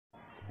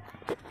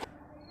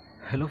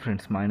Hello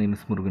friends, my name is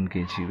Murugan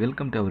KG.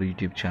 Welcome to our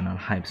YouTube channel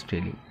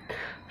Hyipsdaily.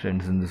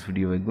 Friends, in this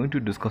video we're going to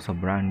discuss a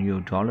brand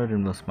new dollar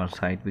investment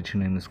site which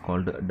name is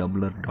called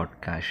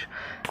Doubler.cash.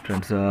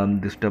 Friends,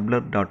 this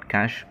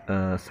Doubler.cash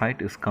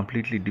site is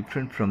completely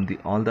different from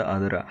all the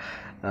other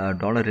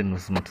dollar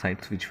investment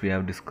sites which we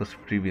have discussed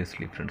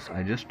previously. Friends,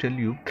 I just tell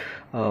you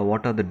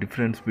what are the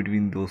difference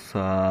between those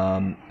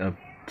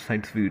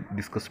sites we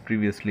discussed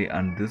previously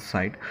and this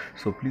site.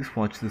 So please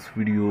watch this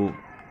video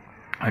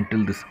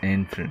until this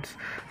end.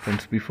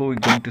 Friends, before we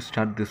going to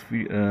start this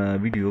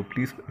video,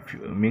 please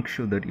make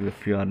sure that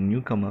if you are a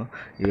newcomer,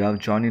 you have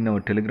joined in our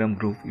telegram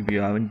group. If you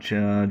haven't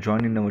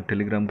joined in our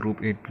telegram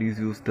group yet, please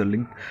use the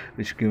link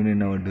which given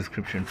in our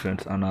description,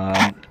 friends. And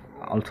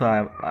also I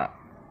have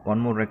one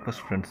more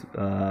request, friends.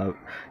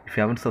 If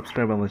you haven't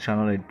subscribed our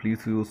channel yet,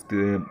 please use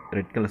the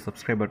red color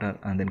subscribe button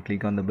and then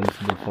click on the bell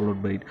symbol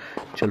followed by it,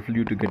 which will help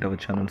you to get our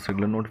channel's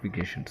regular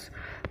notifications.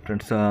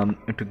 Friends,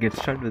 to get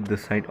started with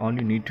this site, all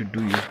you need to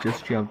do is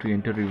just you have to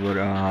enter your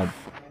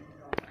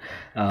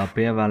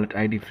pay a wallet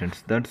ID.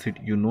 Friends, that's it.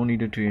 You no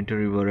needed to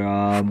enter your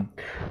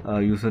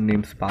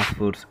usernames,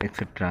 passwords,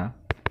 etc.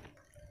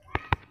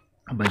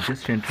 By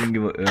just entering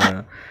your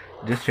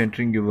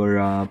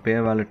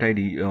pay wallet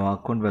ID, your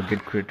account will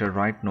get created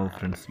right now.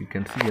 Friends, you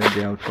can see here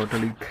they have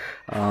totally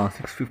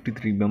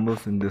 653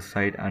 members in this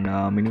site, and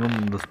minimum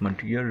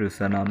investment here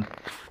is an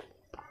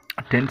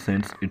 10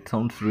 cents. It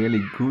sounds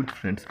really good,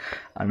 friends,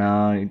 and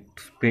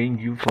it's paying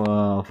you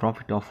for a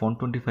profit of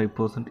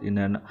 125% in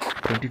an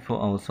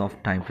 24 hours of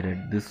time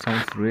period. This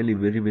sounds really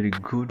very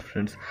good,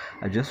 friends.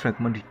 I just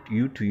recommend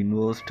you to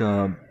invest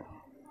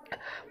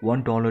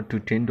 $1 to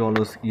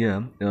 $10 a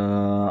year,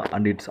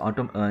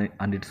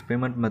 and its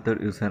payment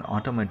method is an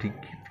automatic.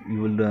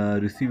 You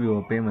will receive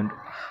your payment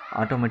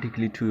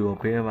automatically to your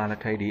pay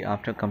wallet ID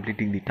after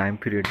completing the time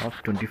period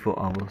of 24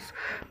 hours.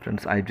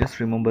 Friends, I just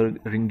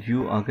remembering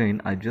you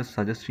again. I just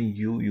suggesting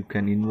you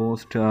can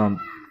invest $1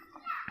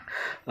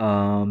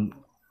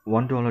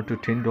 to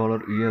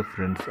 $10 a year.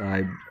 Friends,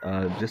 I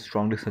just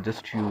strongly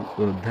suggest you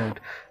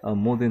that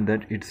more than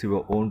that, it's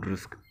your own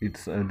risk.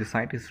 It's the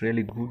site is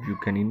really good. You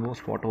can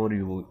invest whatever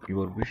you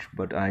wish,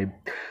 but I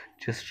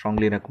just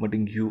strongly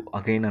recommending you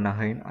again and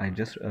again. I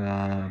just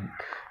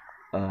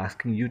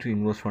asking you to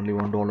invest only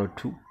 $1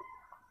 to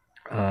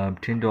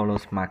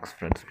 $10 max.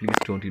 Friends, please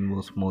don't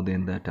invest more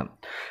than that.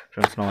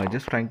 Friends, now I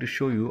just trying to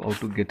show you how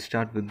to get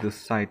started with this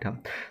site.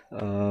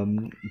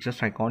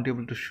 Just I can't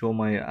able to show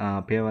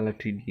my pay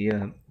wallet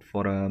here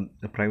for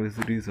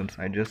privacy reasons.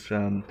 I just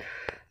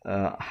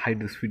hide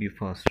this video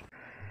first.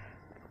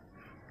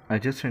 I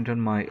just entered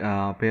my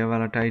pay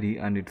wallet ID,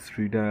 and it's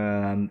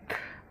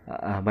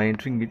by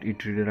entering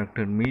it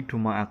redirected me to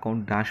my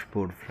account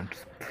dashboard.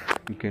 Friends,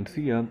 you can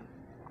see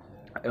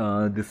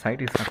the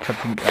site is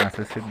accepting, as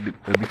I said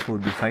before,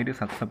 the site is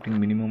accepting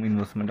minimum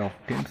investment of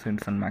 10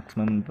 cents and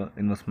maximum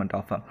investment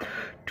of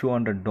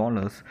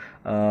 $200.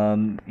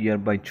 Here,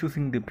 by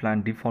choosing the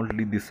plan,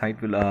 defaultly the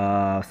site will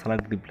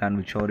select the plan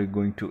which are you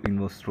going to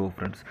invest through.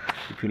 Friends,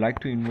 if you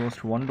like to invest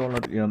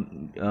 $1 a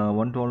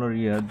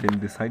year, then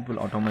the site will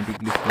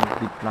automatically select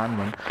the plan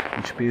one,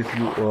 which pays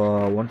you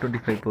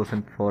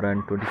 125% for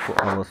an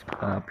 24 hours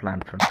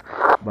plan. Friends,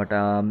 but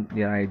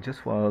yeah, I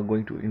just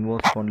going to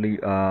invest only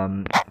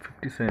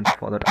 50 cents.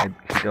 For that, I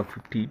hit a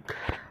 50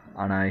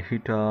 and I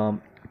hit a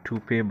to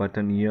pay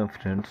button here.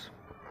 Friends,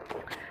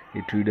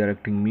 it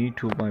redirecting me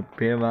to my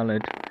pay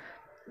wallet.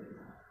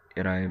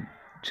 Here I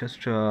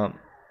just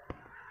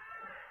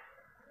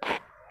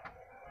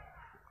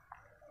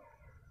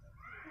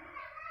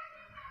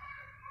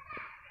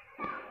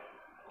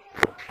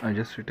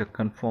hit a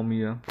confirm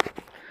here.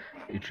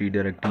 It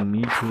redirecting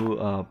me to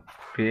a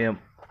pay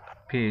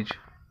page.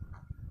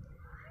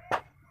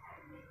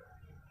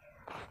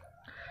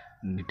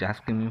 It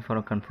asking me for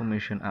a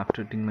confirmation.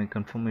 After hitting my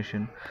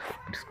confirmation,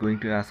 it's going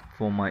to ask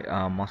for my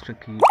master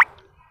key.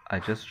 I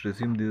just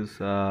resumed this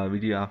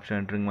video after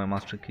entering my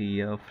master key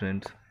here.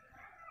 Friends,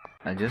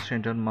 I just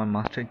entered my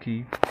master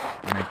key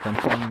and I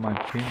confirmed my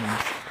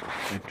payment.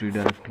 It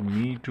redirected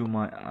me to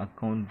my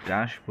account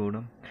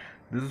dashboard.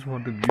 This is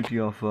what the beauty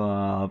of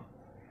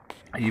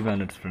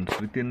e-wallets, friends.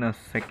 Within a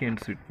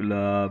seconds, it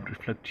will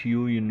reflect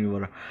you in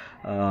your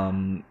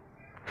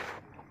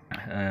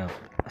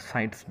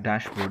site's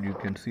dashboard. You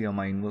can see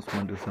my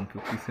investment is on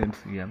 50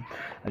 cents here.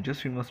 I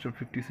just invested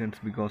 50 cents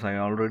because I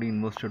already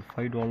invested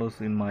 $5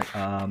 in my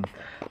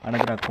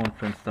another account.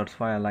 Friends, that's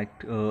why I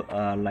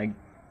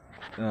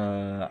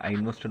I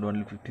invested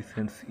only 50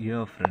 cents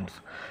here.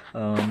 Friends,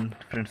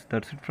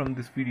 that's it from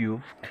this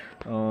video.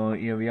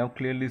 Yeah, we have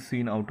clearly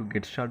seen how to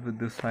get started with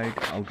this site,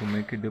 how to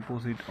make a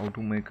deposit, how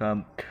to make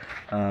a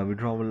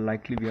withdrawal.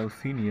 Likely we have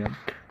seen here.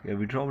 Yeah,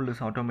 withdrawal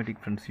is automatic.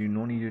 Friends, you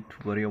no need to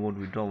worry about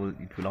withdrawal.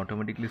 It will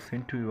automatically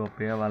send to your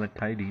pay wallet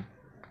ID.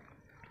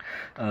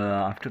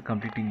 after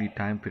completing the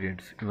time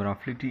periods, your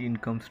affiliate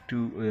incomes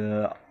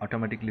to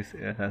automatically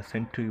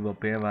sent to your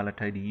pay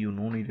wallet ID. You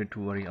no needed to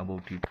worry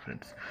about it,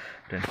 friends.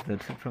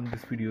 That's it from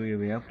this video.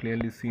 We have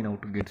clearly seen how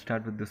to get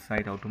started with this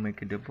site, how to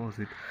make a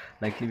deposit,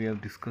 likely we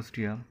have discussed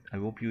here. I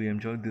hope you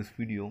enjoyed this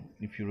video.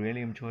 If you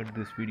really enjoyed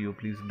this video,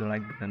 please hit the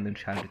like button and then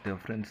share it with your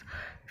friends.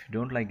 If you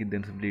don't like it,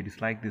 then simply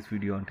dislike this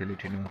video and tell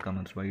it in your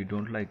comments why you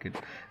don't like it.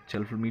 It's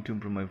helpful for me to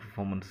improve my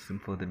performance in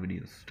further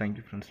videos. Thank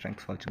you, friends.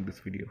 Thanks for watching this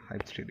video.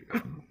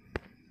 Hyipsdaily.